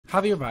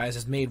Javier Baez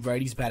has made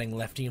righties batting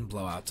lefty in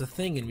blowouts a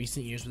thing in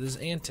recent years with his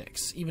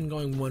antics, even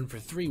going 1 for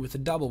 3 with a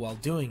double while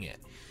doing it.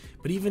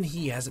 But even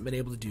he hasn't been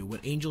able to do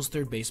what Angels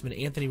third baseman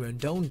Anthony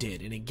Rendon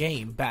did in a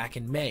game back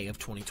in May of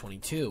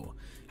 2022.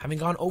 Having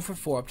gone 0 for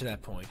 4 up to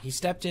that point, he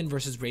stepped in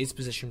versus Rays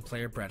position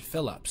player Brett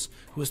Phillips,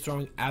 who was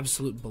throwing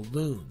absolute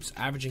balloons,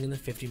 averaging in the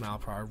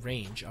 50-mile-per-hour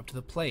range up to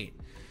the plate.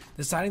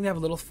 Deciding to have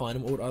a little fun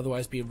in what would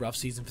otherwise be a rough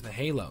season for the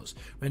Halos,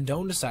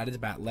 Rendon decided to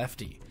bat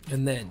lefty.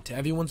 And then, to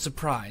everyone's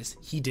surprise,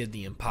 he did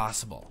the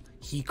impossible.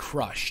 He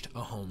crushed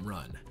a home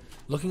run.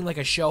 Looking like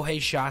a Shohei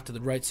shot to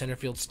the right center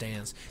field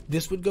stands,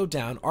 this would go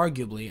down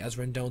arguably as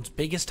Rendon's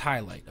biggest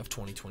highlight of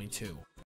 2022.